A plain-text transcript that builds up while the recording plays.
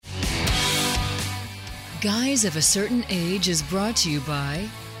Guys of a Certain Age is brought to you by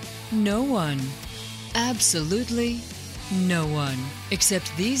no one. Absolutely no one.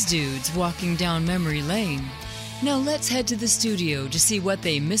 Except these dudes walking down memory lane. Now let's head to the studio to see what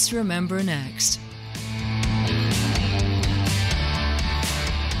they misremember next.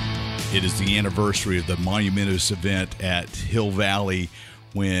 It is the anniversary of the monumentous event at Hill Valley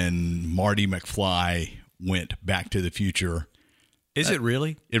when Marty McFly went back to the future. Is it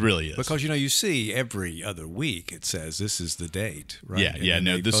really? It really is. Because, you see every other week it says this is the date, right?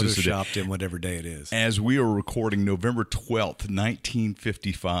 This is the date. Photoshopped in whatever day it is. As we are recording, November 12th,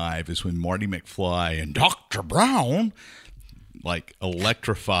 1955 is when Marty McFly and Dr. Brown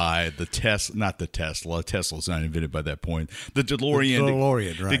electrify the Tesla, not the Tesla. Tesla's not invented by that point. The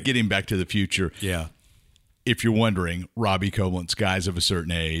DeLorean, right. To get him back to the future. Yeah. If you're wondering, Robbie Coblentz, Guys of a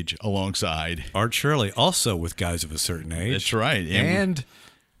Certain Age, alongside Art Shirley, also with Guys of a Certain Age. That's right. And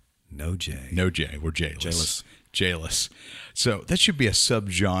no J. No J. We're J-less. J-less. So that should be a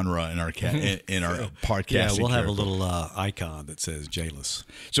subgenre in our podcasting. Yeah, we'll have a character. little icon that says J-less.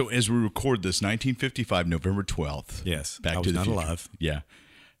 So as we record this, 1955, November 12th. Yes, Back I was to the not future. alive. Yeah.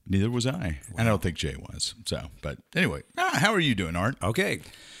 Neither was I. Wow. I don't think Jay was. So, but anyway, how are you doing, Art? Okay.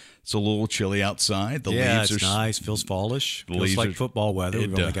 It's a little chilly outside. The leaves it's are nice. Feels fallish. The Feels leaves like are- football weather. it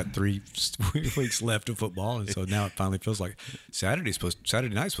We've only got 3 weeks left of football, and so now it finally feels like Saturday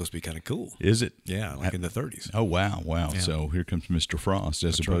night's supposed to be kind of cool. Is it? Yeah, like in the 30s. Oh, wow. Yeah. So here comes Mr. Frost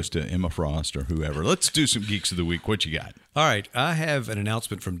as opposed to Emma Frost or whoever. Let's do some Geeks of the Week. What you got? All right, I have an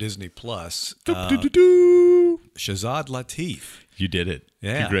announcement from Disney Plus. Shazad Latif. You did it.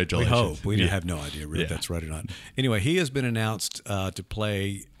 Yeah, Congratulations. we hope. We have no idea really if Yeah. that's right or not. Anyway, he has been announced to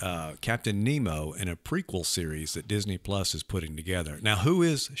play Captain Nemo in a prequel series that Disney Plus is putting together. Now, who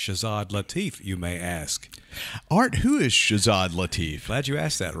is Shazad Latif, you may ask? Art, who is Shazad Latif? Glad you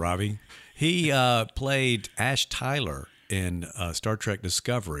asked that, Robbie. He played Ash Tyler in Star Trek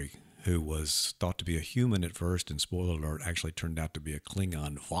Discovery, who was thought to be a human at first, and spoiler alert, actually turned out to be a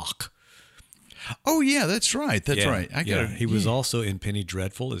Klingon Vok. Oh, yeah, that's right. That's right. He was also in Penny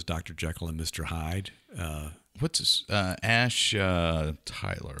Dreadful as Dr. Jekyll and Mr. Hyde. What's his? Ash Tyler.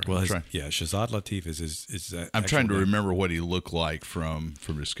 Well, Shazad Latif is I'm trying to name. remember what he looked like from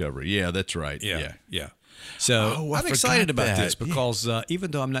Discovery. Yeah, that's right. Yeah. So I I'm excited forgot about that. this because even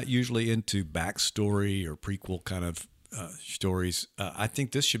though I'm not usually into backstory or prequel kind of stories, I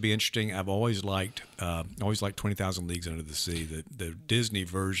think this should be interesting. I've always liked 20,000 Leagues Under the Sea. The Disney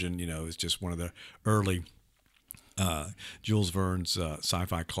version, is just one of the early Jules Verne's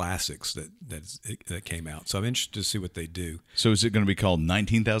sci-fi classics that came out. So I'm interested to see what they do. So is it going to be called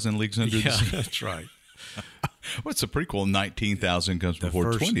 19,000 Leagues Under the Sea? That's right. What's the prequel? 19,000 comes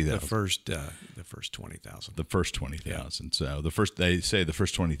before 20,000. The first 20,000. The first 20,000. So they say the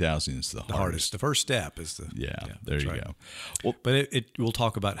first 20,000 is the hardest. The first step is the there you right. go. Well, but we'll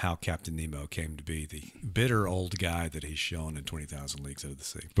talk about how Captain Nemo came to be the bitter old guy that he's shown in 20,000 Leagues Under the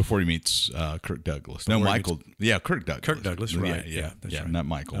Sea. before he meets Kirk Douglas. Kirk Douglas. Kirk Douglas, right? Yeah, that's right. not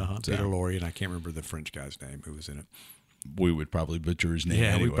Michael. So Peter Lorre, and I can't remember the French guy's name who was in it. we would probably butcher his name. Yeah,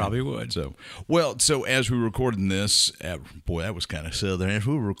 anyway. we probably would. So as we're recording this, boy, that was kind of southern. As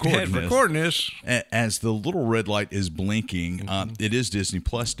we were recording this, as the little red light is blinking, it is Disney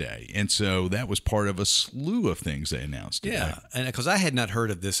Plus Day, and so that was part of a slew of things they announced today. Yeah, and because I had not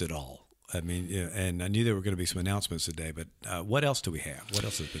heard of this at all. I mean, and I knew there were going to be some announcements today, but what else do we have? What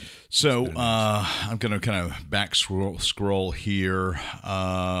else has been? So I'm going to kind of back scroll here.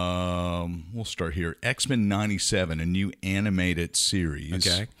 We'll start here. X-Men 97, a new animated series.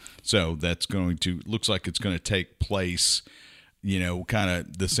 Okay. So that's looks like it's going to take place, kind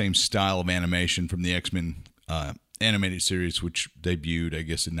of the same style of animation from the X-Men animated series, which debuted, I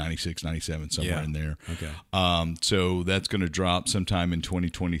guess, in 96, 97, somewhere in there. Okay. So that's going to drop sometime in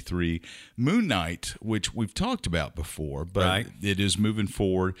 2023. Moon Knight, which we've talked about before, but it is moving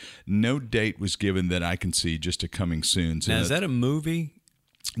forward. No date was given that I can see, just a coming soon. So now, is that a movie?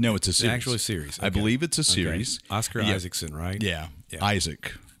 No, it's a series. Actually a series. Okay. I believe it's a series. Okay. Oscar Isaacson, right? Yeah.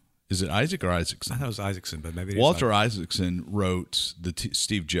 Isaac. Is it Isaac or Isaacson? I thought it was Isaacson, but maybe it is Walter Isaacson wrote the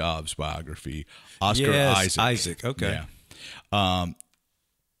Steve Jobs biography. Oscar Isaac. Okay. Yeah.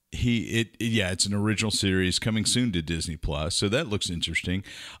 It's an original series coming soon to Disney Plus, so that looks interesting.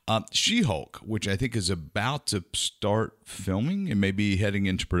 She-Hulk, which I think is about to start filming and maybe heading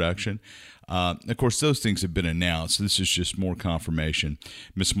into production. Of course, those things have been announced. This is just more confirmation.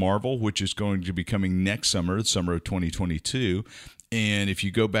 Ms. Marvel, which is going to be coming next summer, the summer of 2022. And if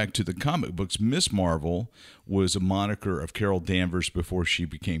you go back to the comic books, Miss Marvel was a moniker of Carol Danvers before she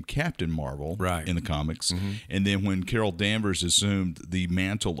became Captain Marvel in the comics. Mm-hmm. And then when Carol Danvers assumed the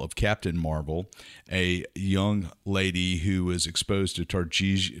mantle of Captain Marvel, a young lady who was exposed to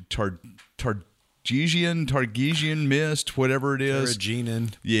Targesian mist, whatever it is.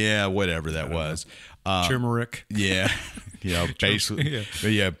 Carrageenan. Yeah, whatever that was. Turmeric. Yeah. Basically.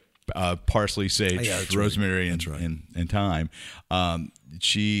 Parsley, sage, rosemary, and thyme.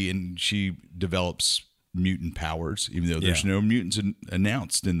 She develops mutant powers, even though there's no mutants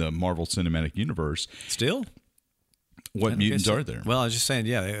announced in the Marvel Cinematic Universe. Still? What mutants are there? Well, I was just saying,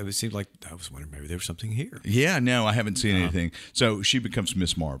 it seemed like I was wondering maybe there was something here. Yeah, no, I haven't seen anything. So she becomes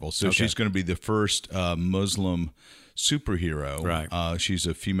Miss Marvel. So she's going to be the first Muslim superhero. Right. She's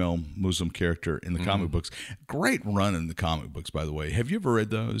a female Muslim character in the comic books. Great run in the comic books, by the way. Have you ever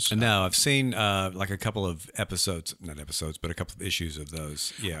read those? No, I've seen like a couple of episodes, not episodes, but a couple of issues of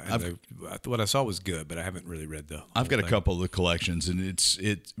those. Yeah, and what I saw was good, but I haven't really read the whole I've got thing. a couple of the collections, and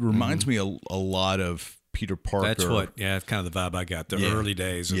it reminds me a lot of Peter Parker. That's kind of the vibe I got. The early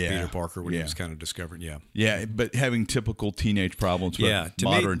days of Peter Parker when he was kind of discovered. Yeah, but having typical teenage problems with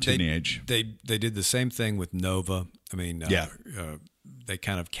modern teenage. They did the same thing with Nova. I mean, they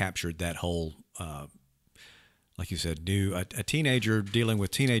kind of captured that whole, like you said, a teenager dealing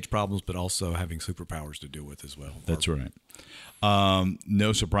with teenage problems, but also having superpowers to deal with as well. That's right.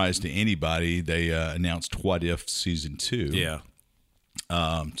 No surprise to anybody, they announced What If Season 2. Yeah.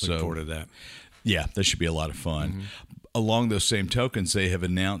 Looking forward to that. Yeah, that should be a lot of fun. Mm-hmm. Along those same tokens, they have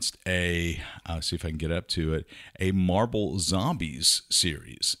announced I'll see if I can get up to it, a Marvel Zombies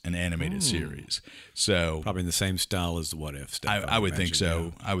series, an animated series. So probably in the same style as the What If stuff. I would think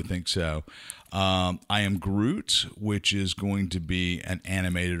so. Yeah. I would think so. I Am Groot, which is going to be an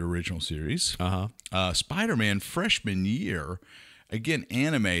animated original series. Spider-Man Freshman Year, again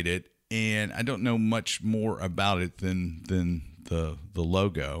animated, and I don't know much more about it than the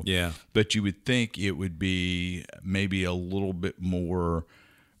logo. Yeah. But you would think it would be maybe a little bit more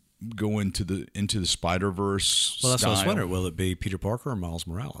go into the Spider-Verse Well, that's style. what I was wondering. Will it be Peter Parker or Miles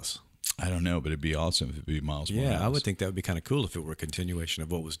Morales? I don't know, but it'd be awesome if it'd be Miles Morales. Yeah, I would think that would be kind of cool if it were a continuation of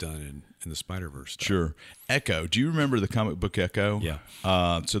what was done in the Spider-Verse stuff. Sure. Echo. Do you remember the comic book Echo? Yeah.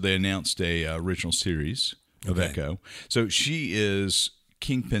 So they announced a original series of Echo. So she is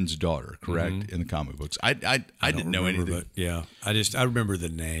Kingpin's daughter, correct, in the comic books. I didn't know anything. But yeah, I remember the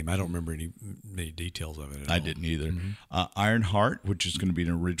name. I don't remember many details of it at all. I didn't either. Mm-hmm. Ironheart, which is going to be an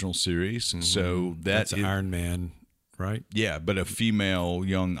original series. Mm-hmm. So that's Iron Man, right? Yeah, but a female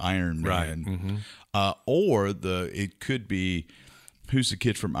young Iron Man. Right. Mm-hmm. It could be, who's the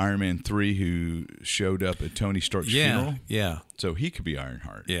kid from Iron Man 3 who showed up at Tony Stark's funeral? Yeah. So he could be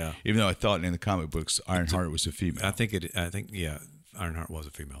Ironheart. Yeah. Even though I thought in the comic books Ironheart was a female. I think Ironheart was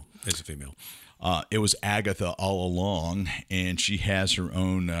a female. Is a female. It was Agatha all along, and she has her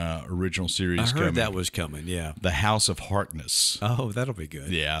own original series coming. I heard that was coming, yeah. The House of Harkness. Oh, that'll be good.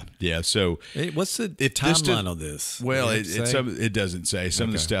 Yeah. So what's the timeline on this? Well, it doesn't say. Some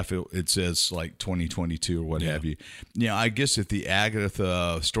of the stuff, it says like 2022 or what have you. Yeah, I guess if the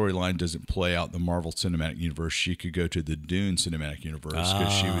Agatha storyline doesn't play out in the Marvel Cinematic Universe, she could go to the Dune Cinematic Universe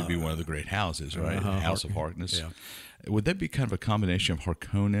because she would be one of the great houses, right? House of Harkness. Yeah. Would that be kind of a combination of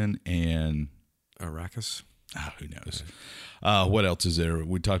Harkonnen and Arrakis? Who knows? What else is there?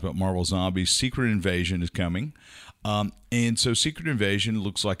 We talked about Marvel Zombies. Secret Invasion is coming. And so Secret Invasion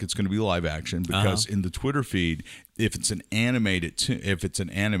looks like it's going to be live action because in the Twitter feed, if it's an animated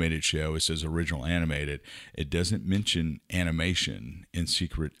show, it says original animated. It doesn't mention animation in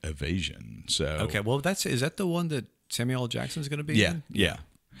Secret Invasion. So okay, well is that the one that Samuel L. Jackson's going to be in? Yeah.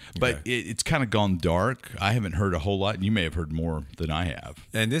 But it's kind of gone dark. I haven't heard a whole lot, and you may have heard more than I have.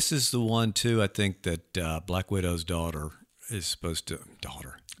 And this is the one, too, I think that Black Widow's Black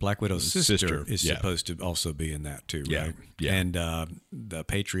Widow's sister is supposed to also be in that, too, right? Yeah. And the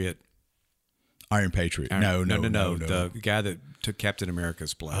Patriot. Iron Patriot. No. The guy that took Captain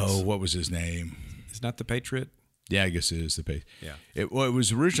America's place. Oh, what was his name? It's not the Patriot? Yeah, I guess it is the Patriot. Yeah. It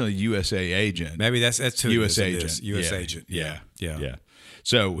was originally USA Agent. Maybe that's who U.S. it Agent. is. U.S. Agent. Yeah.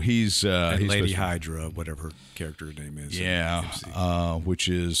 So he's Lady Hydra, whatever her character name is. Which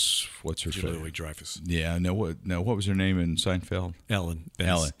is what's her Julia Louis-Dreyfus. Yeah, what was her name in Seinfeld? Ellen.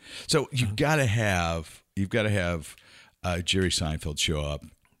 So you've got to have Jerry Seinfeld show up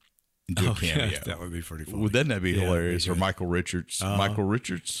and do a cameo. Yeah, that would be pretty funny. Wouldn't that be hilarious? Or Michael Richards. Michael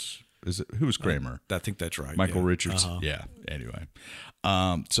Richards. Who was Kramer? I think that's right. Michael Richards. Yeah. Anyway,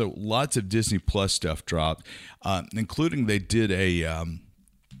 so lots of Disney Plus stuff dropped, including they did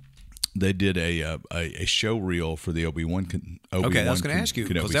they did a show reel for the Obi-Wan. Okay, I was going to ask you,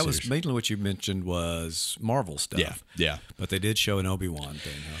 because that was mainly what you mentioned was Marvel stuff. Yeah. But they did show an Obi-Wan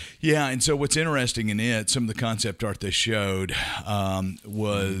thing, huh? Yeah, and so what's interesting in it, some of the concept art they showed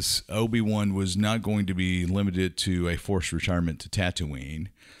was Obi-Wan was not going to be limited to a forced retirement to Tatooine.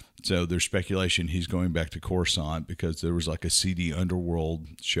 So there's speculation he's going back to Coruscant because there was like a seedy underworld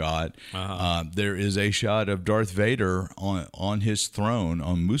shot. There is a shot of Darth Vader on his throne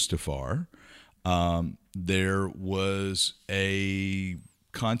on Mustafar. There was a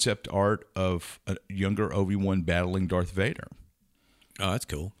concept art of a younger Obi-Wan battling Darth Vader. Oh, that's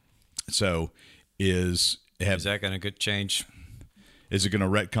cool. So is that going to change? Is it going to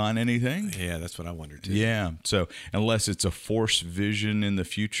retcon anything? Yeah, that's what I wondered too. Yeah. So unless it's a Force vision in the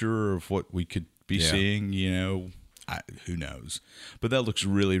future of what we could be seeing, who knows? But that looks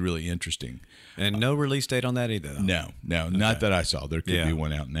really, really interesting. And no release date on that either, though? No, okay. Not that I saw. There could be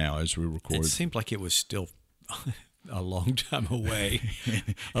one out now as we record. It seemed like it was still a long time away.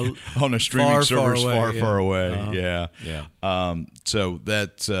 On a streaming service far away. Uh-huh. Yeah. So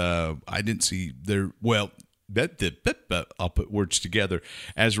that I didn't see there. Well, I'll put words together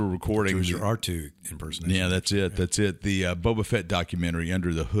as we're recording. It was your R2 impersonation. Yeah, that's it. That's it. The Boba Fett documentary,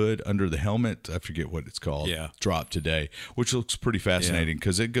 Under the Hood, Under the Helmet, I forget what it's called, dropped today, which looks pretty fascinating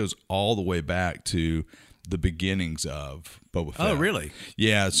because it goes all the way back to the beginnings of Boba Fett. Oh, really?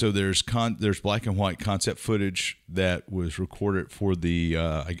 Yeah, so there's black and white concept footage that was recorded for the,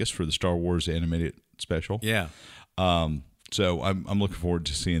 I guess for the Star Wars animated special. Yeah. So I'm looking forward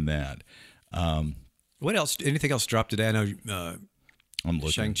to seeing that. What else? Anything else dropped today? I know I'm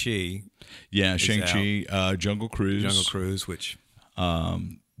looking. Shang-Chi. Yeah, Shang-Chi, Jungle Cruise. Jungle Cruise, which...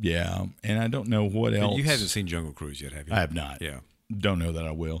 yeah, and I don't know what else. You haven't seen Jungle Cruise yet, have you? I have not. Yeah. Don't know that I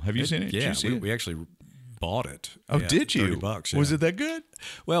will. Have you seen it? Yeah, Did you see it? We actually bought it. Oh, did you? $30. Was it that good?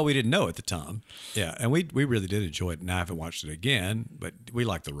 Well, we didn't know at the time. Yeah, and we really did enjoy it. And I haven't watched it again, but we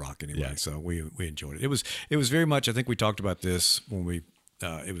like The Rock anyway, so we enjoyed it. It was very much. I think we talked about this when we.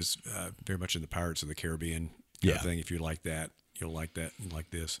 It was very much in the Pirates of the Caribbean thing. If you like that, you'll like that and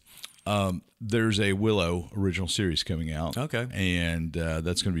like this. There's a Willow original series coming out. Okay. And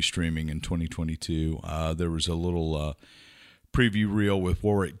that's going to be streaming in 2022. There was a little preview reel with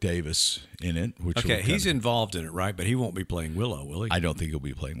Warwick Davis in it. Which he's involved in it, right? But he won't be playing Willow, will he? I don't think he'll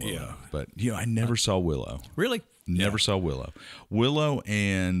be playing Willow. Yeah. But, I never saw Willow. Really? Never saw Willow. Willow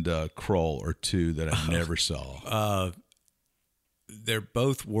and Krull are two that I never saw. They're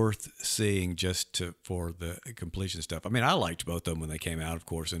both worth seeing just for the completion stuff. I mean, I liked both of them when they came out, of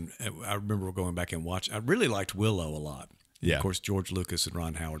course, and I remember going back and watching. I really liked Willow a lot. Yeah. Of course, George Lucas and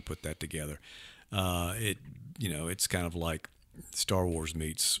Ron Howard put that together. It's kind of like Star Wars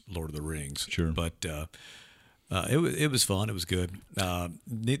meets Lord of the Rings. Sure. But it was fun. It was good.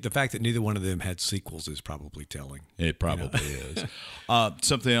 The fact that neither one of them had sequels is probably telling. It probably is.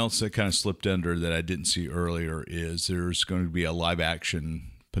 Something else that kind of slipped under that I didn't see earlier is there's going to be a live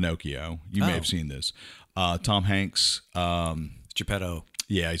action Pinocchio. You may have seen this. Tom Hanks. Geppetto.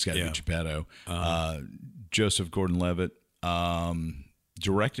 Yeah, he's got to be Geppetto. Joseph Gordon-Levitt.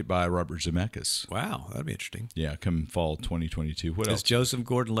 Directed by Robert Zemeckis. Wow, that'd be interesting. Yeah, come fall 2022. What else? Is Joseph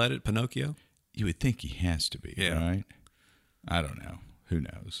Gordon-Levitt Pinocchio? You would think he has to be, right? I don't know. Who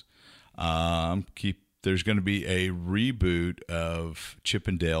knows? There's going to be a reboot of Chip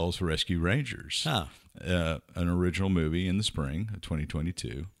and Dale's Rescue Rangers. An original movie in the spring of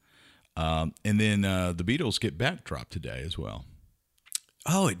 2022. And then the Beatles Get Back dropped today as well.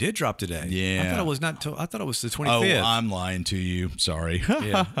 Oh, it did drop today. Yeah, I thought it was I thought it was the 25th. Oh, I'm lying to you. Sorry.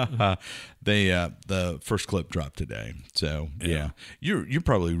 The first clip dropped today. So you're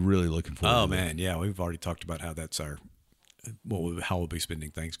probably really looking forward. Oh man, yeah, we've already talked about how that's how we'll be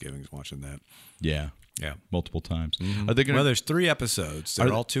spending Thanksgiving watching that. Yeah, multiple times. Mm-hmm. Are they gonna? Well, there's 3 episodes.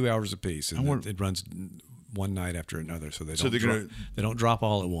 They're all 2 hours apiece, and it runs one night after another, so they don't drop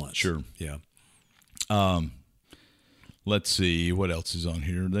all at once. Sure. Yeah. Let's see what else is on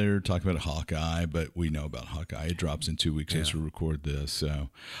here. They're talking about Hawkeye, but we know about Hawkeye. It drops in 2 weeks as we record this. So,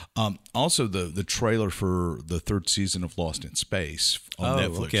 also the trailer for the 3rd season of Lost in Space on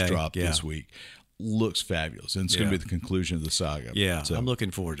Netflix dropped this week. Looks fabulous, and it's going to be the conclusion of the saga. Yeah, so, I'm looking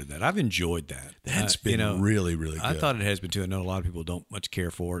forward to that. I've enjoyed that. That's been really, really good. I thought it has been too. I know a lot of people don't much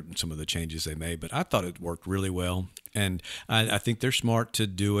care for it and some of the changes they made, but I thought it worked really well. And I think they're smart to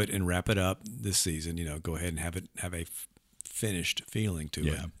do it and wrap it up this season. Go ahead and have a finished feeling to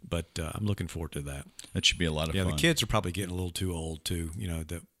it. But I'm looking forward to that. That should be a lot of fun. Yeah, the kids are probably getting a little too old too.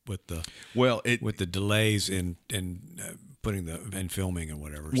 With the with delays in putting and filming and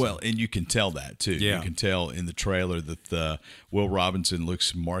whatever. Well, and you can tell that too. Yeah. You can tell in the trailer that Will Robinson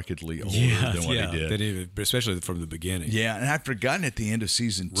looks markedly older than what he did. Especially from the beginning. Yeah, and I've forgotten at the end of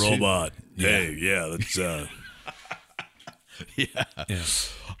season 2. Robot. Hey, let's. Yeah.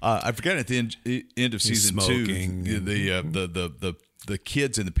 I forgot at the end of season 2, the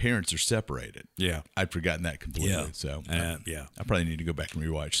kids and the parents are separated. Yeah. I'd forgotten that completely. Yeah. So I probably need to go back and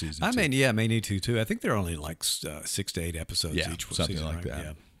rewatch season 2. I may need to too. I think they're only like 6 to 8 episodes each something season, like right? that.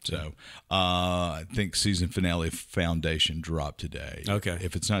 Yeah. So I think season finale of Foundation dropped today. Okay.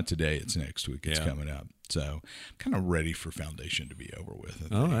 If it's not today, it's next week. It's Yeah. coming up. So I'm kind of ready for Foundation to be over with.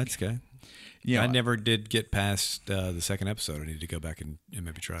 Oh, that's good. Yeah, I never did get past the second episode. I need to go back and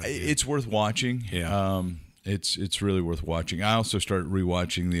maybe try it again. It's worth watching. Yeah. It's really worth watching. I also started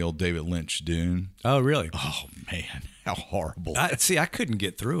rewatching the old David Lynch Dune. Oh, really? Oh man, how horrible! I couldn't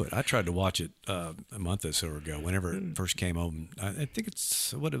get through it. I tried to watch it a month or so ago. Whenever it first came home, I think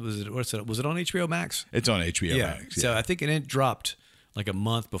it's was it on HBO Max? It's on HBO Max. Yeah. So I think it dropped like a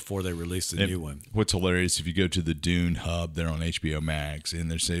month before they released the new one. What's hilarious, if you go to the Dune hub, they're on HBO Max, and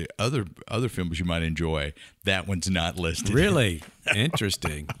there's other films you might enjoy. That one's not listed. Really?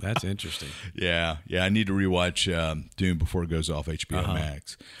 Interesting. That's interesting. Yeah. I need to rewatch Dune before it goes off HBO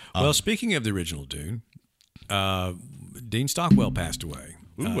Max. Well, speaking of the original Dune, Dean Stockwell passed away.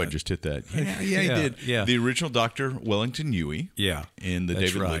 Ooh, I just hit that. Yeah, he did. Yeah. The original Dr. Wellington Huey. Yeah. In the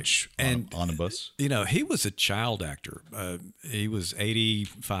That's David right. Lynch omnibus. You know, he was a child actor. He was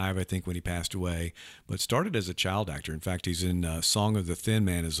 85, I think, when he passed away, but started as a child actor. In fact, he's in Song of the Thin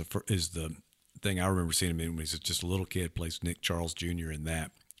Man is the thing I remember seeing him in when he was just a little kid, plays Nick Charles Jr. in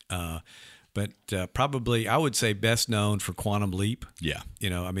that. But probably, I would say, best known for Quantum Leap. Yeah. You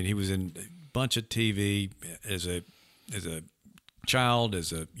know, I mean, he was in a bunch of TV as a child,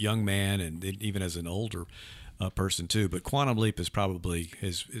 as a young man, and even as an older person too. But Quantum Leap is probably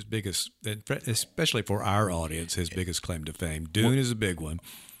his biggest, especially for our audience, his biggest claim to fame. Dune is a big one.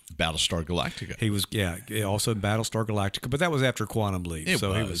 Battlestar Galactica. He was, also in Battlestar Galactica, but that was after Quantum Leap. It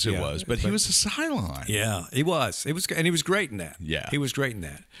was. But he was a Cylon. Yeah, he was. And he was great in that. Yeah. He was great in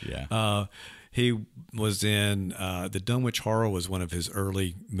that. Yeah. He was in The Dunwich Horror was one of his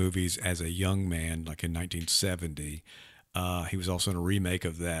early movies as a young man, like in 1970. He was also in a remake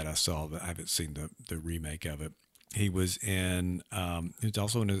of that. I haven't seen the remake of it. He was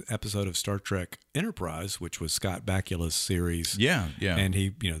also in an episode of Star Trek Enterprise, which was Scott Bakula's series. Yeah. And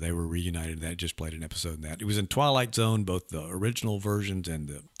they were reunited in that, just played an episode in that. He was in Twilight Zone, both the original versions and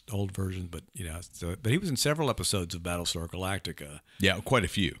the old versions, but he was in several episodes of Battlestar Galactica. Yeah, quite a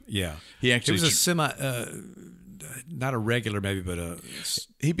few. Yeah. He actually was not a regular maybe, but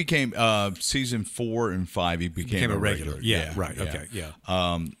he became season 4 and 5 he became a regular. Yeah, right. Yeah. Okay, yeah.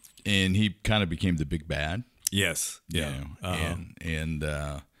 And he kind of became the big bad. Yes. Yeah.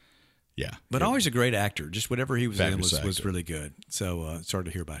 Yeah. But always a great actor. Just whatever he was in was really good. So sorry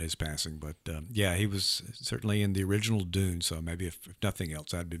to hear about his passing, but he was certainly in the original Dune. So maybe if nothing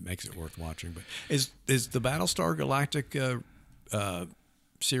else, makes it worth watching. But is the Battlestar Galactica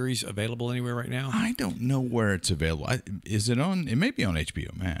series available anywhere right now? I don't know where it's available. Is it on? It may be on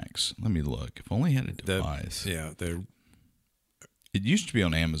HBO Max. Let me look. If only had a device. It used to be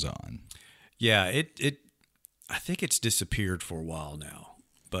on Amazon. Yeah, I think it's disappeared for a while now,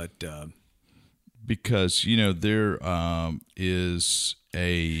 but because there is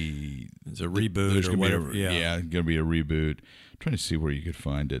a reboot or whatever. Going to be a reboot. I'm trying to see where you could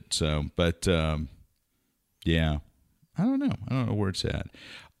find it. So, but yeah. I don't know where it's at.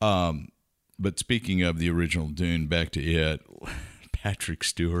 But speaking of the original Dune, back to it, Patrick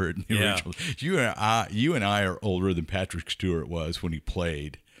Stewart. Original, you and I are older than Patrick Stewart was when he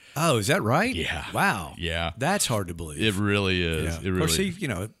played. Oh, is that right? Yeah. Wow. Yeah. That's hard to believe. It really is. Yeah. It really. Of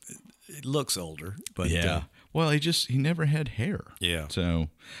course, it looks older, but well, he never had hair. Yeah. So,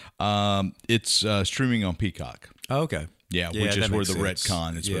 it's streaming on Peacock. Oh, okay. Yeah, which is where the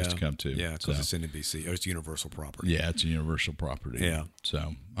retcon is supposed to come to. Yeah, because it's in NBC. Or it's Universal property. Yeah, it's a Universal property. Yeah.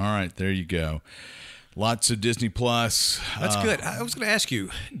 So, all right, there you go. Lots of Disney Plus. That's good. I was going to ask you,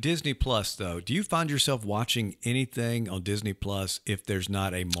 Disney Plus, though, do you find yourself watching anything on Disney Plus if there's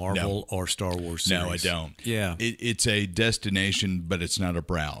not a Marvel or Star Wars series? No, I don't. Yeah. It's a destination, but it's not a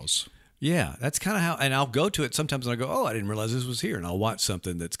browse. Yeah, that's kind of how, and I'll go to it sometimes and I go, oh, I didn't realize this was here, and I'll watch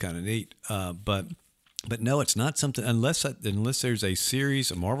something that's kind of neat. But no, it's not something unless there's a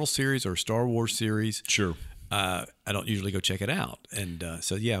series, a Marvel series or a Star Wars series. Sure. I don't usually go check it out, and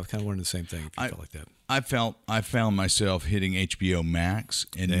so I was kind of wondering the same thing. If you felt like that, I found myself hitting HBO Max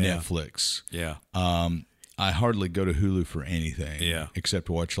and Netflix. Yeah. I hardly go to Hulu for anything, except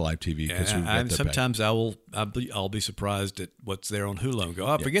to watch live TV. Sometimes I'll be surprised at what's there on Hulu and go,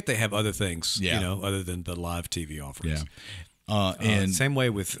 I forget they have other things, other than the live TV offerings. And same way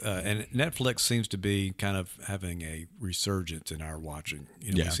with and Netflix seems to be kind of having a resurgence in our watching.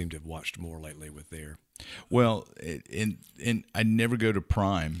 We seem to have watched more lately with their. Well, and I never go to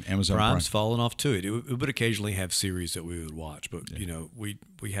Prime. Amazon Prime's Prime. fallen off too. It would occasionally have series that we would watch, but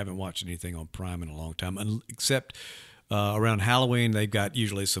we haven't watched anything on Prime in a long time, except around Halloween. They've got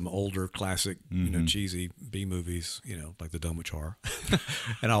usually some older classic, cheesy B movies, like The Dumb Witch Horror,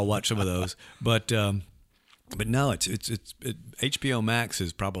 and I'll watch some of those. But no, it's HBO Max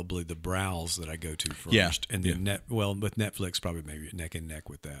is probably the browse that I go to first, and then with Netflix probably maybe neck and neck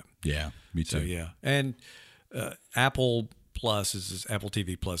with that. Yeah, me too. So and Apple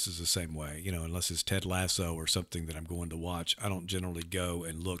TV Plus is the same way. Unless it's Ted Lasso or something that I'm going to watch, I don't generally go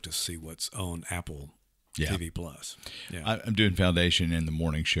and look to see what's on Apple TV Plus. Yeah, I'm doing Foundation and the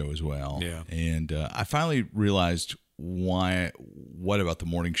morning show as well. Yeah, and I finally realized what about the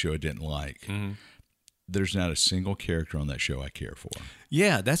morning show I didn't like. Mm-hmm. There's not a single character on that show I care for.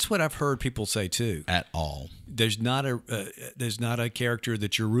 Yeah, that's what I've heard people say too. At all. There's not a character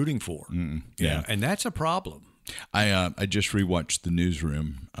that you're rooting for. Yeah, and that's a problem. I just rewatched The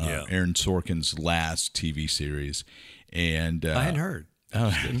Newsroom, Aaron Sorkin's last TV series, and I hadn't heard.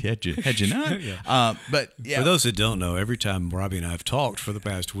 Had you not? But for those that don't know, every time Robbie and I have talked for the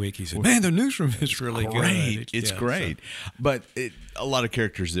past week, he said, "Man, The Newsroom is really great. good. It's great." But a lot of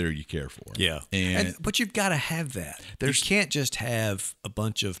characters there you care for. Yeah, but you've got to have that. You can't just have a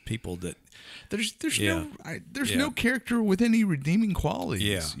bunch of people that. There's no character with any redeeming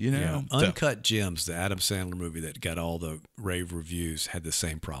qualities. Uncut Gems, the Adam Sandler movie that got all the rave reviews, had the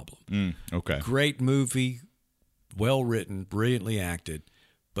same problem. Okay, great movie. Well written, brilliantly acted,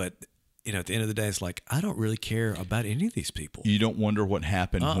 but at the end of the day, it's like I don't really care about any of these people. You don't wonder what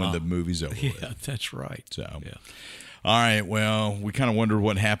happened when the movie's over. Yeah, that's right. So, all right. Well, we kind of wondered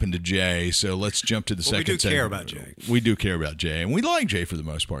what happened to Jay, so let's jump to the second. We do care about Jay. We do care about Jay, and we like Jay for the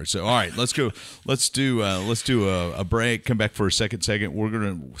most part. So, all right, let's go. Let's do a break. Come back for a second segment. We're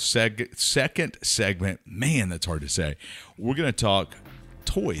gonna second segment. Man, that's hard to say. We're gonna talk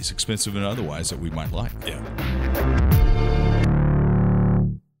toys, expensive and otherwise, that we might like. Yeah.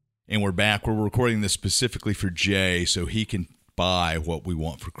 And we're back. We're recording this specifically for Jay so he can buy what we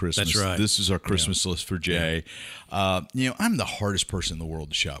want for Christmas. That's right. This is our Christmas list for Jay. Yeah. I'm the hardest person in the world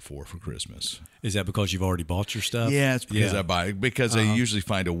to shop for Christmas. Is that because you've already bought your stuff? Yeah, it's because I buy it. Because I usually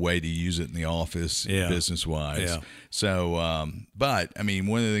find a way to use it in the office business-wise. Yeah. So, but, I mean,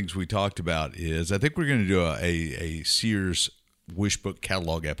 one of the things we talked about is I think we're going to do a Sears Wish Book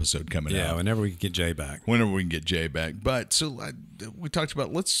catalog episode coming out. Yeah, whenever we can get Jay back. But so we talked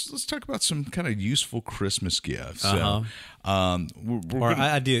about let's talk about some kind of useful Christmas gifts. So,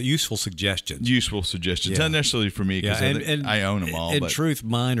 useful suggestions. Useful suggestions, not necessarily for me because I own them all. In truth,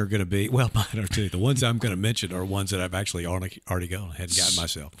 mine are going to be mine are too. The ones I'm going to mention are ones that I've actually already gone ahead and gotten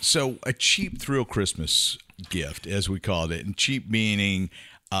myself. So a cheap thrill Christmas gift, as we called it, and cheap meaning.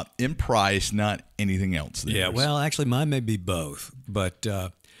 In price, not anything else. Yeah, well, actually, mine may be both. But,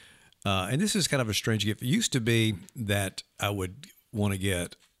 and this is kind of a strange gift. It used to be that I would want to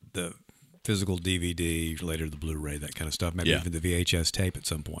get the physical DVD, later the Blu-ray, that kind of stuff, maybe even the VHS tape at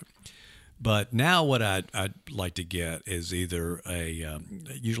some point. But now what I'd like to get is either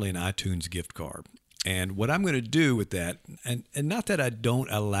usually an iTunes gift card. And what I'm going to do with that, and not that I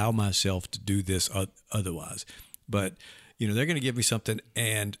don't allow myself to do this otherwise, but they're going to give me something,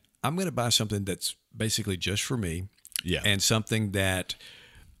 and I'm going to buy something that's basically just for me, and something that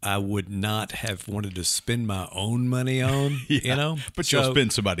I would not have wanted to spend my own money on, But you'll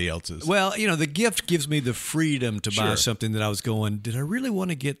spend somebody else's. Well, the gift gives me the freedom to buy something that I was going, did I really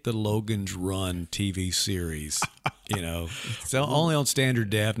want to get the Logan's Run TV series? It's only on standard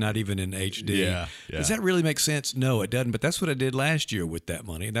def, not even in HD. Yeah. Does that really make sense? No, it doesn't, but that's what I did last year with that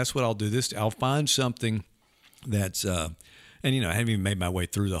money, and that's what I'll do I'll find something that's and I haven't even made my way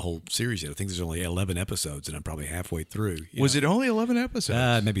through the whole series yet. I think there's only 11 episodes, and I'm probably halfway through. Was it only 11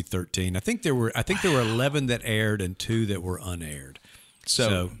 episodes? Maybe 13. I think there were 11 that aired and 2 that were unaired.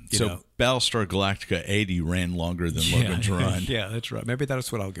 So Battlestar Galactica 80 ran longer than Logan's Run. Yeah, that's right. Maybe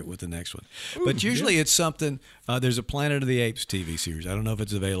that's what I'll get with the next one. But usually it's something. There's a Planet of the Apes TV series. I don't know if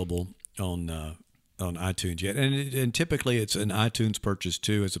it's available on iTunes yet, and typically it's an iTunes purchase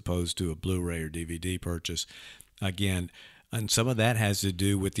too, as opposed to a Blu-ray or DVD purchase. Again. And some of that has to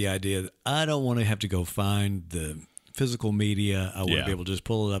do with the idea that I don't want to have to go find the physical media. I want to be able to just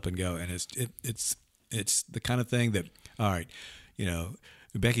pull it up and go. And it's the kind of thing that, all right,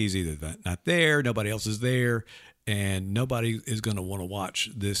 Becky's either not there, nobody else is there, and nobody is going to want to watch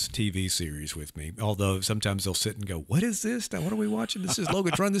this TV series with me. Although sometimes they'll sit and go, "What is this? Now, what are we watching? This is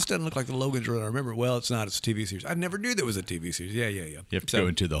Logan's Run. This doesn't look like the Logan's Run I remember." Well, it's not. It's a TV series. I never knew there was a TV series. Yeah. You have to go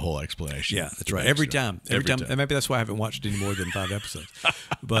into the whole explanation. Yeah, that's right. Every time. And maybe that's why I haven't watched any more than 5 episodes.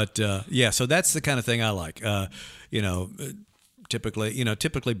 But so that's the kind of thing I like.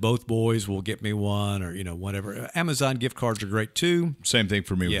 Typically both boys will get me one or, whatever. Amazon gift cards are great too. Same thing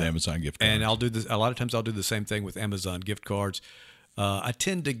for me with Amazon gift cards. And I'll do this. A lot of times I'll do the same thing with Amazon gift cards. I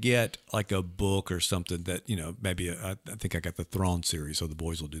tend to get like a book or something that, maybe I think I got the Thrawn series, so the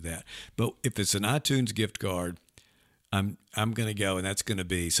boys will do that. But if it's an iTunes gift card, I'm going to go, and that's going to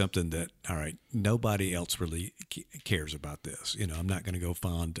be something that, all right, nobody else really cares about this. I'm not going to go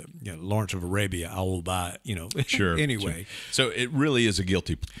find Lawrence of Arabia. I will buy Sure. Anyway. Sure. So it really is a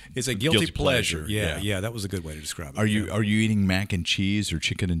guilty. It's a guilty pleasure. Yeah. That was a good way to describe it. Are you eating mac and cheese or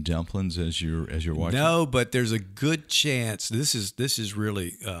chicken and dumplings as you're watching? No, but there's a good chance. This is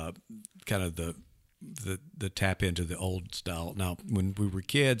really kind of the tap into the old style. Now, when we were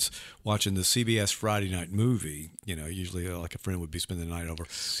kids watching the CBS Friday night movie, usually like a friend would be spending the night over.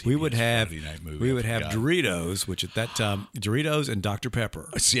 We would have Doritos, which at that time Doritos and Dr. Pepper.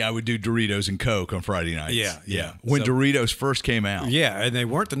 See, I would do Doritos and Coke on Friday nights. Yeah. When Doritos first came out. Yeah, and they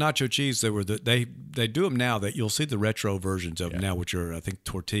weren't the nacho cheese. They were they do them now. That you'll see the retro versions of them now, which are I think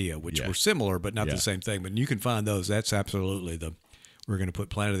tortilla, which were similar but not the same thing. But you can find those. That's absolutely the. We're going to put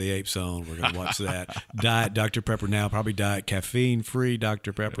Planet of the Apes on. We're going to watch that. Diet Dr. Pepper now, probably diet caffeine-free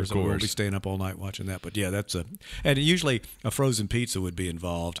Dr. Pepper. So we won't be staying up all night watching that. But, yeah, and usually a frozen pizza would be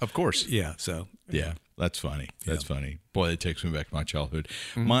involved. Of course. Yeah, so. Yeah, that's funny. That's funny. Boy, that takes me back to my childhood.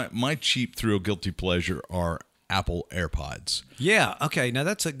 Mm-hmm. My cheap thrill guilty pleasure are Apple AirPods. Yeah, okay. Now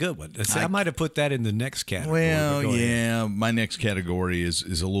that's a good one. I might have put that in the next category. Well, yeah, my next category is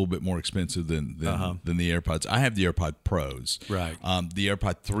a little bit more expensive than the AirPods. I have the AirPod Pros. Right. The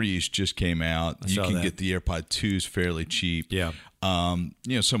AirPod 3s just came out. You can get the AirPod 2s fairly cheap. Yeah.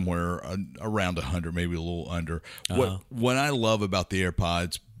 Somewhere around 100, maybe a little under. What I love about the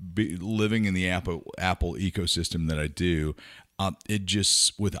AirPods, living in the Apple ecosystem that I do, it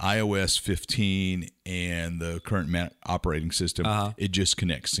just with iOS 15 and the current operating system, it just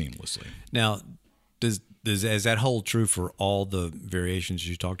connects seamlessly. Now, is that hold true for all the variations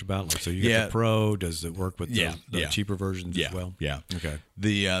you talked about? Like, so you get the Pro. Does it work with the cheaper versions as well? Yeah. Okay.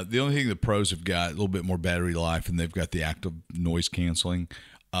 The only thing the Pros have got a little bit more battery life, and they've got the active noise canceling.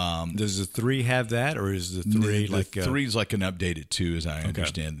 Does the 3 have that, or is the 3 the 3 is like an updated 2, as I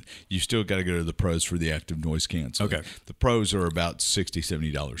understand? You still got to go to the Pros for the active noise canceling. Okay. The Pros are about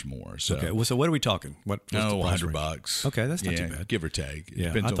 $60-$70 more. So. Okay. Well, so what are we talking? $100. Okay, that's not too bad, give or take.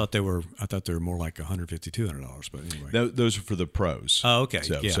 I thought they were more like $150-$200, but anyway. Those are for the Pros. Oh, okay.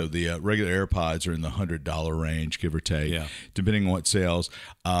 So the regular AirPods are in the $100 range, give or take. Yeah. Depending on what sales.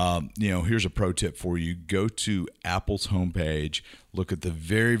 Here's a pro tip for you: go to Apple's homepage. Look at the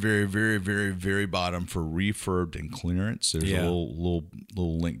very, very, very, very, very bottom for refurbed and clearance. There's a little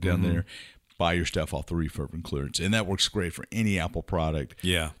link down there. Buy your stuff off the refurb and clearance, and that works great for any Apple product.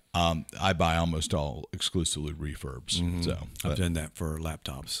 Yeah. I buy almost all exclusively refurbs. Mm-hmm. So I've done that for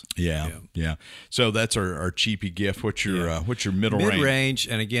laptops. Yeah. So that's our cheapy gift. What's your middle range? Mid-range,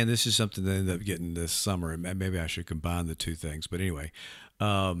 and again, this is something that I ended up getting this summer, and maybe I should combine the two things. But anyway,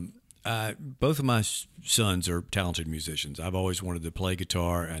 both of my sons are talented musicians. I've always wanted to play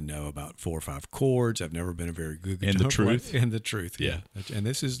guitar. I know about 4 or 5 chords. I've never been a very good guitar player. And the truth. Yeah. And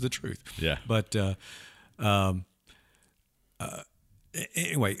this is the truth. Yeah. But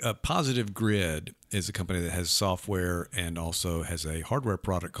anyway, Positive Grid is a company that has software and also has a hardware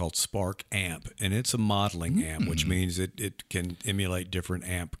product called Spark Amp, and it's a modeling amp, which means it can emulate different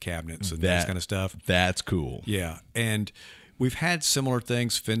amp cabinets and that kind of stuff. That's cool. Yeah, and we've had similar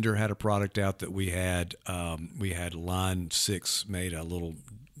things. Fender had a product out that we had. We had Line 6 made a little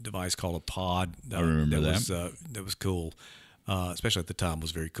device called a pod. I remember that. That was cool, especially at the time.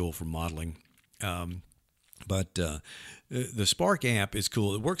 Was very cool for modeling. But the Spark amp is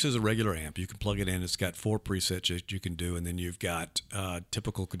cool. It works as a regular amp. You can plug it in. It's got 4 presets that you can do, and then you've got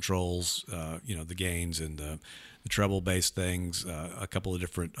typical controls, the gains and the treble-based things, a couple of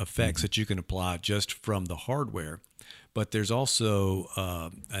different effects that you can apply just from the hardware. But there's also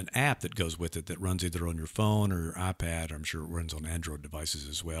an app that goes with it that runs either on your phone or your iPad. I'm sure it runs on Android devices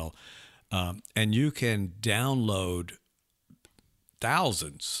as well. And you can download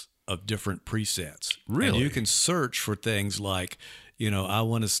thousands of different presets. Really? And you can search for things like, I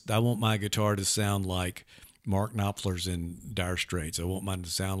want my guitar to sound like Mark Knopfler's in Dire Straits. I want mine to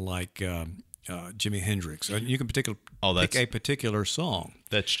sound like Jimi Hendrix. You can pick a particular song.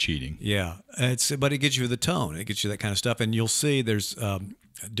 That's cheating. Yeah, but it gets you the tone. It gets you that kind of stuff, and you'll see there's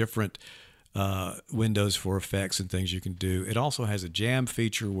different windows for effects and things you can do. It also has a jam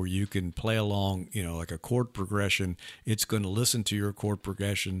feature where you can play along, like a chord progression. It's going to listen to your chord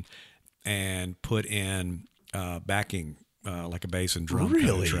progression and put in backing. Like a bass and drum kind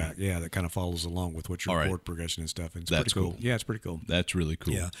of track. Yeah, that kind of follows along with what your chord progression and stuff. And it's pretty cool. Yeah, it's pretty cool. That's really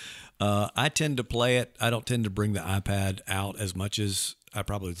cool. Yeah. I tend to play it. I don't tend to bring the iPad out as much as I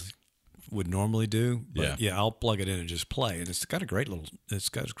probably would normally do. But yeah, I'll plug it in and just play. And it's got a great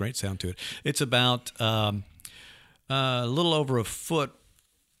sound to it. It's about a little over a foot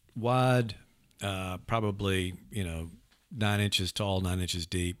wide, probably, 9 inches tall, 9 inches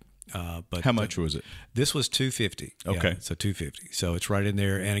deep. But how much was it? This was $250. Okay, yeah, so $250. So it's right in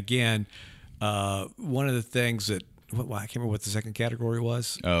there. And again, one of the things that I can't remember what the second category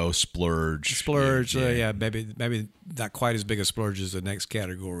was. Oh, splurge. Yeah, maybe not quite as big a splurge as the next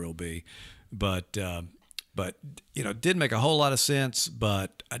category will be, but did make a whole lot of sense.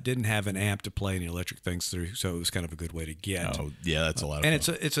 But I didn't have an amp to play any electric things through, so it was kind of a good way to get. Oh, yeah, that's a lot of fun.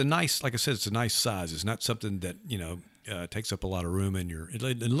 And it's a nice, like I said, it's a nice size. It's not something that takes up a lot of room in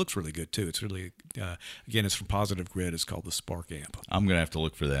it looks really good too. It's really again, it's from Positive Grid. It's called the Spark Amp. I'm gonna have to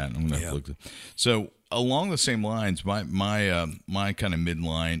look for that. I'm gonna have to look. So along the same lines, my kind of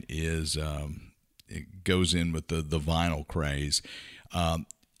midline is it goes in with the vinyl craze.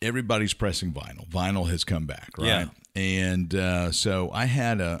 Everybody's pressing vinyl. Vinyl has come back, right? Yeah. And so I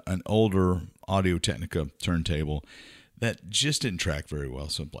had an older Audio-Technica turntable that just didn't track very well.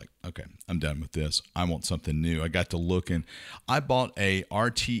 So I'm like, okay, I'm done with this. I want something new. I got to looking. I bought a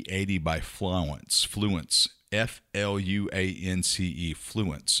RT80 by Fluence, F-L-U-A-N-C-E,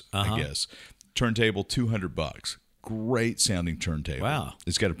 Fluence, I guess. Turntable, $200. Great sounding turntable. Wow.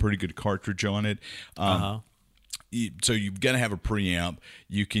 It's got a pretty good cartridge on it. So you've got to have a preamp.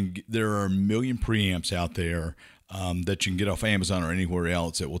 There are a million preamps out there that you can get off Amazon or anywhere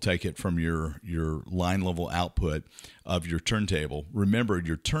else that will take it from your line level output of your turntable. Remember,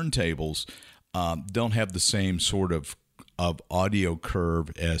 your turntables don't have the same sort of audio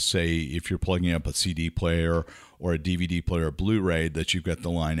curve as, say, if you're plugging up a CD player or a DVD player or Blu-ray that you've got the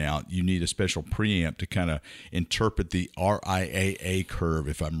line out. You need a special preamp to kind of interpret the RIAA curve,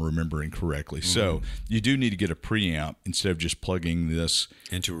 if I'm remembering correctly. Mm-hmm. So you do need to get a preamp instead of just plugging this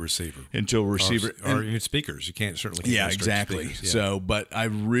into a receiver. Or even speakers. You can't certainly. Yeah, exactly. Yeah. So, but I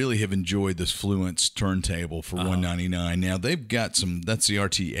really have enjoyed this Fluence turntable for $199. Now they've got some. That's the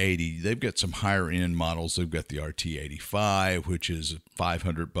RT80. They've got some higher end models. They've got the RT85, which is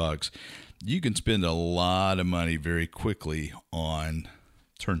 $500. You can spend a lot of money very quickly on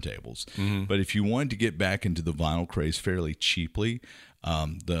turntables. Mm-hmm. But if you wanted to get back into the vinyl craze fairly cheaply,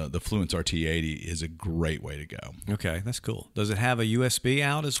 the Fluence RT80 is a great way to go. Okay, that's cool. Does it have a USB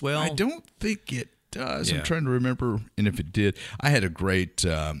out as well? I don't think it does. Yeah. I'm trying to remember, and if it did, I had a great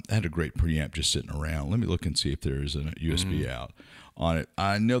preamp just sitting around. Let me look and see if there is a USB out on it.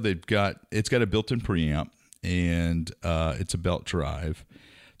 I know it's got a built-in preamp, and it's a belt drive.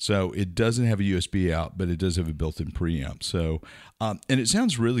 So it doesn't have a USB out, but it does have a built-in preamp. So, and it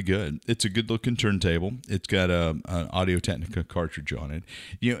sounds really good. It's a good-looking turntable. It's got an Audio-Technica cartridge on it.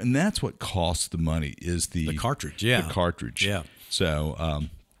 And that's what costs the money is the cartridge. Yeah, the cartridge. Yeah. So,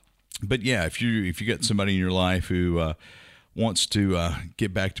 but yeah, if you got somebody in your life who wants to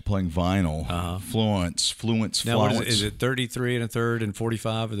get back to playing vinyl, Fluence. Now, is it 33 1/3 and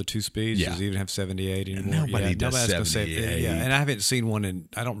 45 are the two speeds? Yeah. Does it even have 78 anymore? Nobody does 78. Yeah, and I haven't seen one, and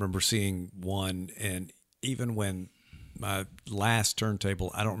I don't remember seeing one, and even when my last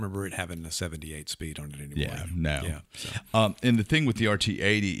turntable, I don't remember it having a 78 speed on it anymore. Yeah, no. Yeah, so. And the thing with the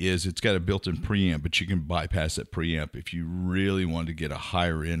RT80 is it's got a built-in preamp, but you can bypass that preamp if you really want to get a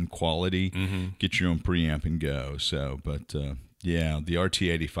higher end quality. Mm-hmm. Get your own preamp and go. So, but the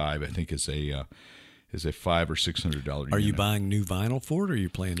RT85 I think is a $500 or $600 unit. Are you buying new vinyl for it, or are you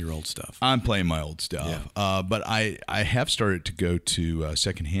playing your old stuff? I'm playing my old stuff. Yeah. But I have started to go to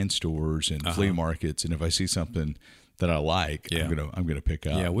secondhand stores and flea markets, and if I see something that I like, I'm gonna pick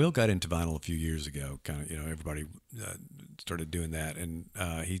up. Yeah, Will got into vinyl a few years ago. Kind of, everybody started doing that, and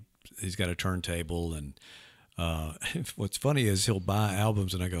he's got a turntable. And what's funny is he'll buy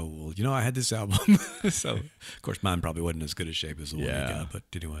albums, and I go, well, I had this album. So of course mine probably wasn't as good a shape as the one he got, but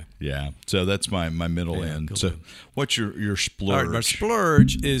anyway. Yeah. So that's my middle end. Cool. So what's your splurge? All right, my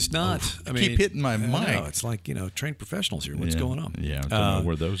splurge is not. I mean, keep hitting my mic. It's like trained professionals here. What's going on? Yeah, I don't know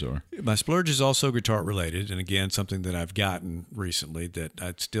where those are. My splurge is also guitar related, and again, something that I've gotten recently that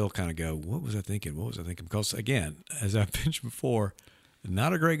I'd still kind of go, what was I thinking? Because again, as I've mentioned before,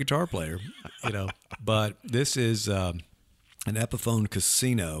 not a great guitar player, but this is an Epiphone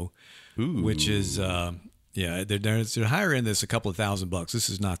Casino, which is they're higher end. This a couple of $1,000. This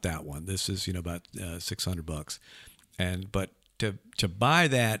is not that one. This is about $600, but to buy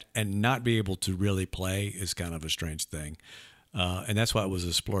that and not be able to really play is kind of a strange thing. And that's why it was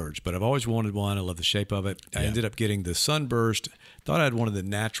a splurge. But I've always wanted one. I love the shape of it. I ended up getting the Sunburst. Thought I'd wanted the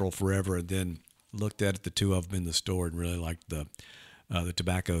Natural forever, and then looked at the two of them in the store and really liked the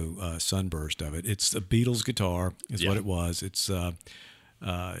tobacco Sunburst of it. It's a Beatles guitar is what it was. It's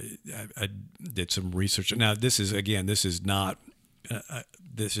I did some research. Now this is not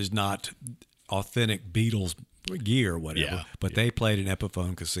authentic Beatles gear or whatever, but they played an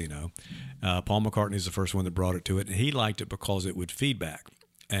Epiphone Casino. Paul McCartney is the first one that brought it to it, and he liked it because it would feedback.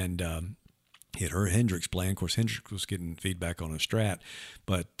 And he had heard Hendrix playing. Of course, Hendrix was getting feedback on a Strat,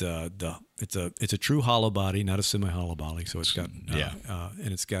 but it's a true hollow body, not a semi-hollow body. So it's got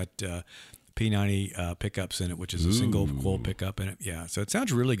and it's got P90 pickups in it, which is a single coil pickup in it. Yeah, so it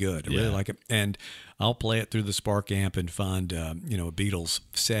sounds really good. I really like it, and I'll play it through the Spark amp and find a Beatles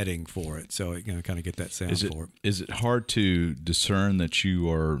setting for it, so kind of get that sound for it. Is it hard to discern that you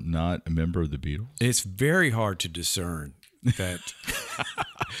are not a member of the Beatles? It's very hard to discern that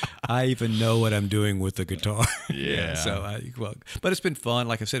I even know what I'm doing with the guitar. But it's been fun.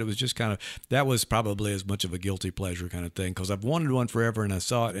 Like I said, it was just that was probably as much of a guilty pleasure kind of thing, because I've wanted one forever, and I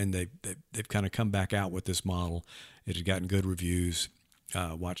saw it, and they've kind of come back out with this model. It had gotten good reviews.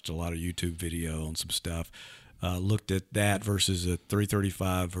 Watched a lot of YouTube video on some stuff. Looked at that versus a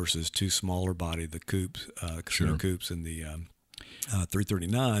 335 versus two smaller body, the coupes, Casino coupes, and the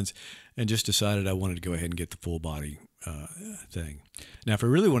 339s, and just decided I wanted to go ahead and get the full body thing. Now, if I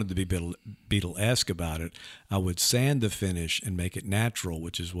really wanted to be Beatle-esque about it, I would sand the finish and make it natural,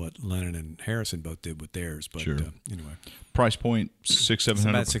 which is what Lennon and Harrison both did with theirs. But anyway, price point $600-700.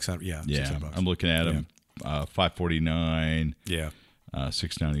 About $600. Yeah, $600. I'm looking at them. $549. Yeah,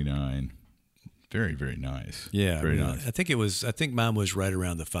 $699. Very, very nice. Yeah, very nice. I think mine was right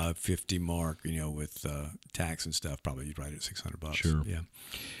around the $550 mark. With tax and stuff, probably right at $600. Sure. Yeah.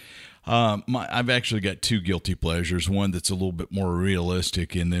 I've actually got two guilty pleasures. One that's a little bit more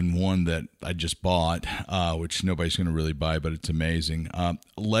realistic, and then one that I just bought, which nobody's going to really buy, but it's amazing.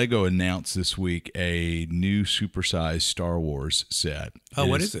 Lego announced this week a new supersized Star Wars set.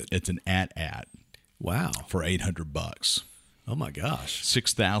 What is it? It's an AT-AT. Wow. For $800. Oh my gosh.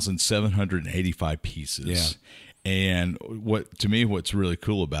 6,785 pieces. Yeah. And what's really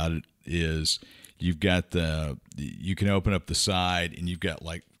cool about it is you can open up the side, and you've got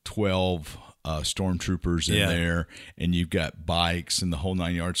like 12 stormtroopers in there, and you've got bikes and the whole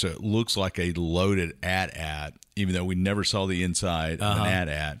 9 yards. So it looks like a loaded AT-AT, even though we never saw the inside of an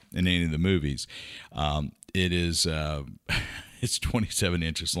AT-AT in any of the movies. It is it's 27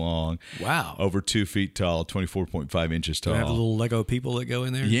 inches long. Wow. Over 2 feet tall, 24.5 inches tall. Do you have little Lego people that go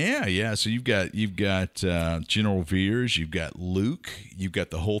in there? Yeah. So you've got General Veers, you've got Luke, you've got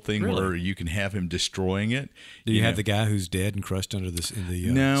the whole thing where you can have him destroying it. Do you have the guy who's dead and crushed under the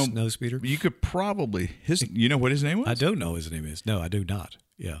snow speeder? You could probably you know what his name was? I don't know what his name is. No, I do not.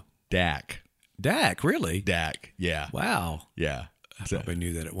 Yeah. Dak. Dak, really? Dak. Yeah. Wow. Yeah. I probably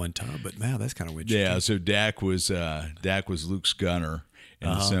knew that at one time, but wow, that's kind of interesting. Yeah, so Dak was Luke's gunner in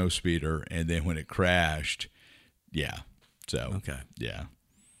the snow speeder, and then when it crashed, it's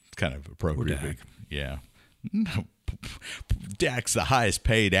kind of appropriate. Poor Dak. Yeah, Dak's the highest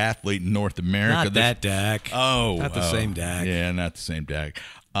paid athlete in North America. Not that Dak. Oh, not the same Dak. Yeah, not the same Dak.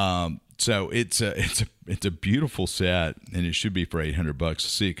 So it's a beautiful set, and it should be for $800.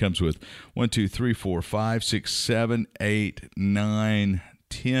 See, it comes with 1, 2, 3, 4, 5, 6, 7, 8, 9,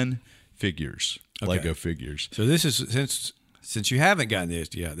 10 figures, Lego figures. So this is since you haven't gotten this,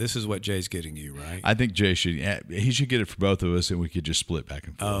 this is what Jay's getting you, right? I think Jay should get it for both of us, and we could just split back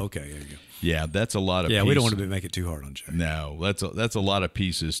and forth. Oh, okay, there you go. Yeah, that's a lot of pieces. We don't want to make it too hard on Jay. No, that's a lot of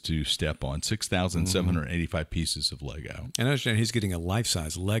pieces to step on. 6,785 pieces of Lego. And I understand he's getting a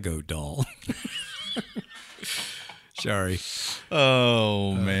life-size Lego doll. Sorry.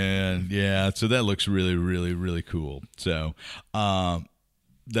 Oh, man. Yeah, so that looks really, really, really cool. So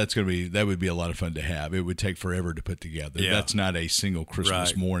that would be a lot of fun to have. It would take forever to put together. Yeah. That's not a single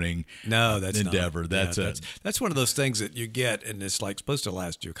Christmas morning endeavor. Not. That's one of those things that you get, and it's like supposed to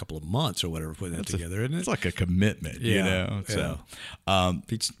last you a couple of months or whatever putting that together, isn't it? It's like a commitment, you know. Yeah. So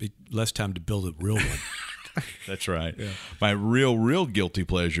it's less time to build a real one. That's right. Yeah. My real guilty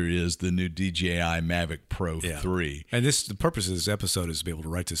pleasure is the new DJI Mavic Pro 3. And the purpose of this episode is to be able to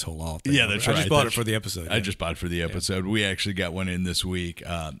write this whole off. Yeah, that's right. I just bought it for the episode. I just bought it for the episode. We actually got one in this week.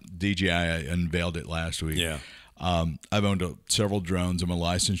 DJI unveiled it last week. Yeah. I've owned several drones. I'm a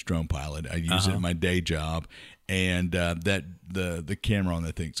licensed drone pilot. I use it in my day job, and the camera on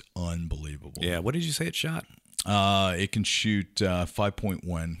that thing's unbelievable. Yeah. What did you say it shot? It can shoot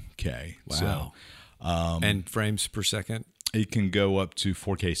 5.1K. Wow. So, and frames per second? It can go up to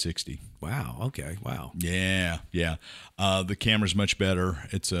 4K 60. Wow. Okay. Wow. Yeah. The camera's much better.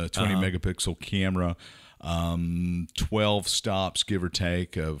 It's a 20 megapixel camera, 12 stops, give or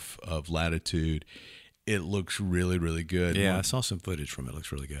take, of latitude. It looks really, really good. Yeah, I saw some footage from it. It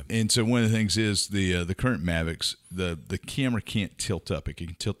looks really good. And so one of the things is the current Mavics, the camera can't tilt up. It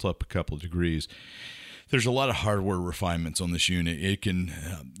can tilt up a couple of degrees. There's a lot of hardware refinements on this unit. It can,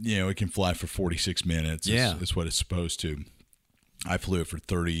 it can fly for 46 minutes. Yeah, is what it's supposed to. I flew it for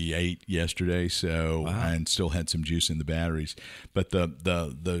 38 yesterday, so and still had some juice in the batteries. But the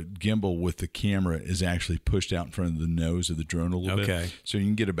gimbal with the camera is actually pushed out in front of the nose of the drone a little bit. So you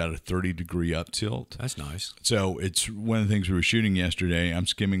can get about a 30-degree up tilt. That's nice. So it's one of the things we were shooting yesterday. I'm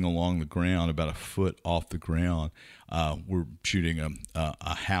skimming along the ground about a foot off the ground. We're shooting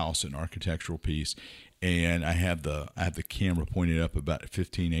a house, an architectural piece. And I have the camera pointed up about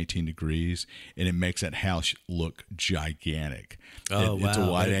 15, 18 degrees, and it makes that house look gigantic. Oh, wow. It's a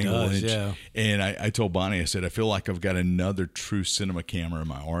wide angle image. Yeah. And I told Bonnie, I said, I feel like I've got another true cinema camera in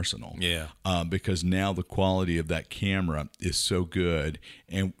my arsenal. Yeah. Because now the quality of that camera is so good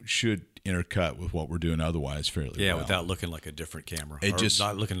and should intercut with what we're doing otherwise fairly well. Yeah, without looking like a different camera.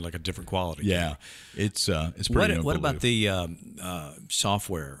 Not looking like a different quality. Yeah, it's pretty What about the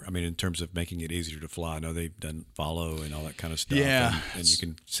software? I mean, in terms of making it easier to fly. I know they've done follow and all that kind of stuff. Yeah. And you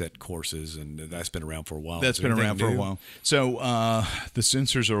can set courses, and that's been around for a while. That's been around for a while. So the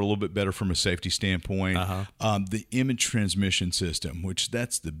sensors are a little bit better from a safety standpoint. The image transmission system, which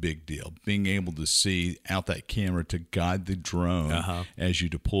that's the big deal, being able to see out that camera to guide the drone as you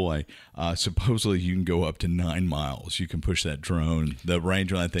deploy. Supposedly you can go up to 9 miles. You can push that drone. The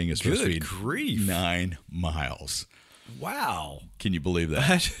range on that thing is supposed to be 9 miles. Wow. Can you believe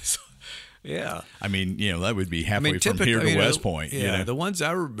that? Yeah. I mean, that would be halfway from here to West Point. Yeah. The ones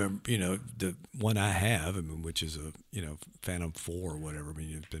I remember, the one I have, which is a, Phantom 4 or whatever. I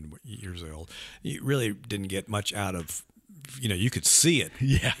mean, it's been years old. You really didn't get much out of, you could see it,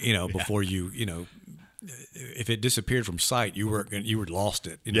 before you, if it disappeared from sight, you were lost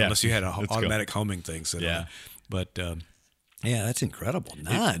it, unless you had an automatic homing thing set on. But that's incredible.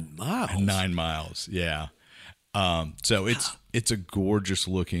 9 miles. 9 miles. Yeah. So it's a gorgeous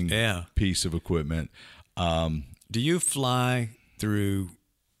looking piece of equipment. Do you fly through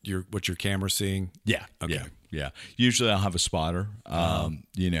what your camera's seeing? Yeah. Okay. Yeah. Usually I'll have a spotter.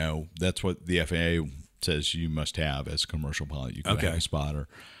 That's what the FAA says you must have as a commercial pilot. You can have a spotter.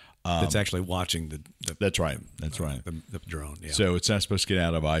 That's actually watching the That's right. That's right. The drone. Yeah. So it's not supposed to get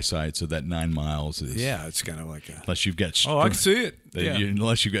out of eyesight. So that 9 miles is. Yeah, it's kind of like unless you've got. I can see it.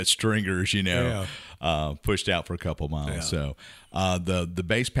 Unless you've got stringers, pushed out for a couple miles. Yeah. So the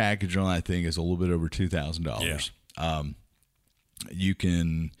base package on that thing is a little bit over $2,000. Yeah. You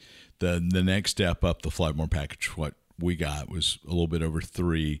can the next step up the Flightmore package. What we got was a little bit over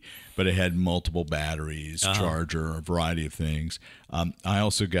 $3,000, but it had multiple batteries, charger, a variety of things. I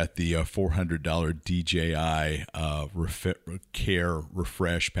also got the $400 DJI Care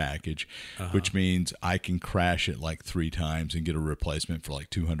Refresh package, which means I can crash it like 3 times and get a replacement for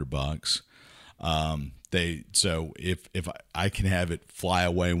like $200. So if I can have it fly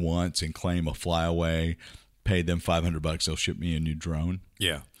away once and claim a flyaway, pay them $500, they'll ship me a new drone.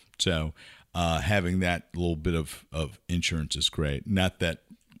 Yeah. So having that little bit of insurance is great. Not that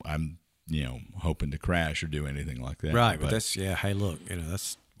I'm, hoping to crash or do anything like that. Right. But that's, hey, look,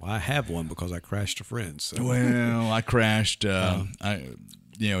 that's why I have one, because I crashed a friend. So. Well, I crashed, a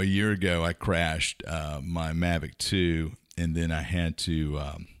year ago, I crashed my Mavic 2, and then I had to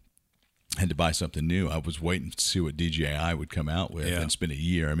buy something new. I was waiting to see what DJI would come out with. And it's been a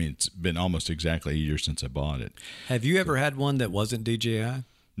year. I mean, it's been almost exactly a year since I bought it. Have you ever had one that wasn't DJI?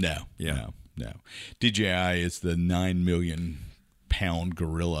 No. No. DJI is the 9 million pound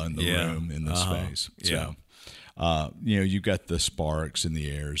gorilla in the room in the space. So, you got the Sparks and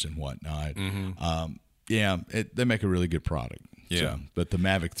the Airs and whatnot. They make a really good product. Yeah. So, but the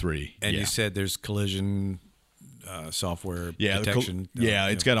Mavic 3. And you said there's collision software detection.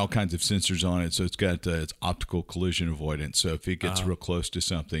 It's got all kinds of sensors on it. So it's got it's optical collision avoidance. So if it gets real close to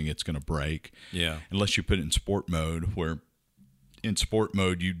something, it's going to break. Yeah. Unless you put it in sport mode, where in sport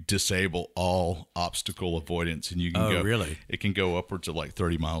mode you disable all obstacle avoidance, and you can go. Really? It can go upwards of like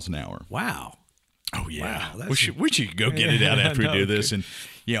 30 miles an hour. Wow. Oh yeah. Wow, we should go get it out after we do this. And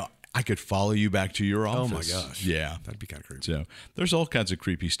I could follow you back to your office. Oh my gosh. Yeah. That'd be kind of creepy. So there's all kinds of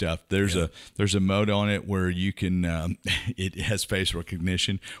creepy stuff. There's a mode on it where you can it has face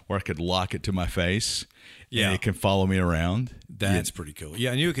recognition where I could lock it to my face. Yeah. And it can follow me around. That's pretty cool.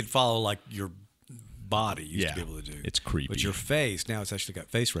 Yeah, and you could follow like your body used to be able to do. It's creepy. But your face, now it's actually got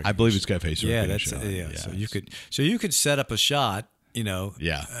face recognition. I believe it's got face recognition. Yeah. So you could set up a shot,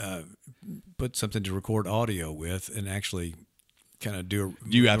 put something to record audio with and actually kind of do a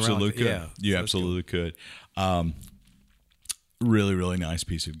You absolutely could. Yeah. You absolutely could. Really, really nice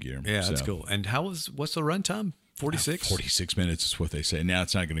piece of gear. Yeah, that's cool. And what's the runtime? 46? 46 minutes is what they say. Now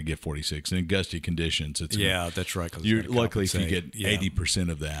it's not going to get 46. In gusty conditions, that's right. You're luckily if you get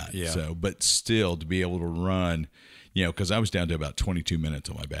 80% of that. Yeah. So, but still to be able to run, because I was down to about 22 minutes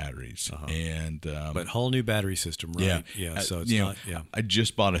on my batteries, and but whole new battery system, right? Yeah. So it's not. Yeah. I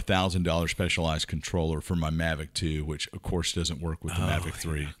just bought $1,000 specialized controller for my Mavic 2, which of course doesn't work with the Mavic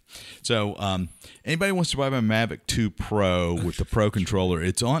 3. Yeah. So, anybody wants to buy my Mavic 2 Pro with the Pro controller,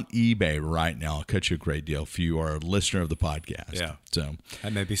 it's on eBay right now. I'll cut you a great deal if you are a listener of the podcast. Yeah. So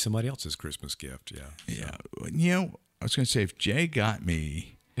that may be somebody else's Christmas gift. Yeah. Yeah. I was going to say, if Jay got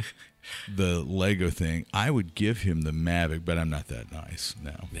me the Lego thing, I would give him the Mavic, but I'm not that nice.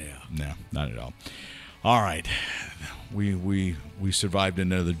 No, not at all. All right, we survived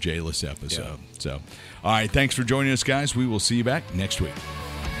another Jayless episode. Yeah. So, all right, thanks for joining us, guys. We will see you back next week.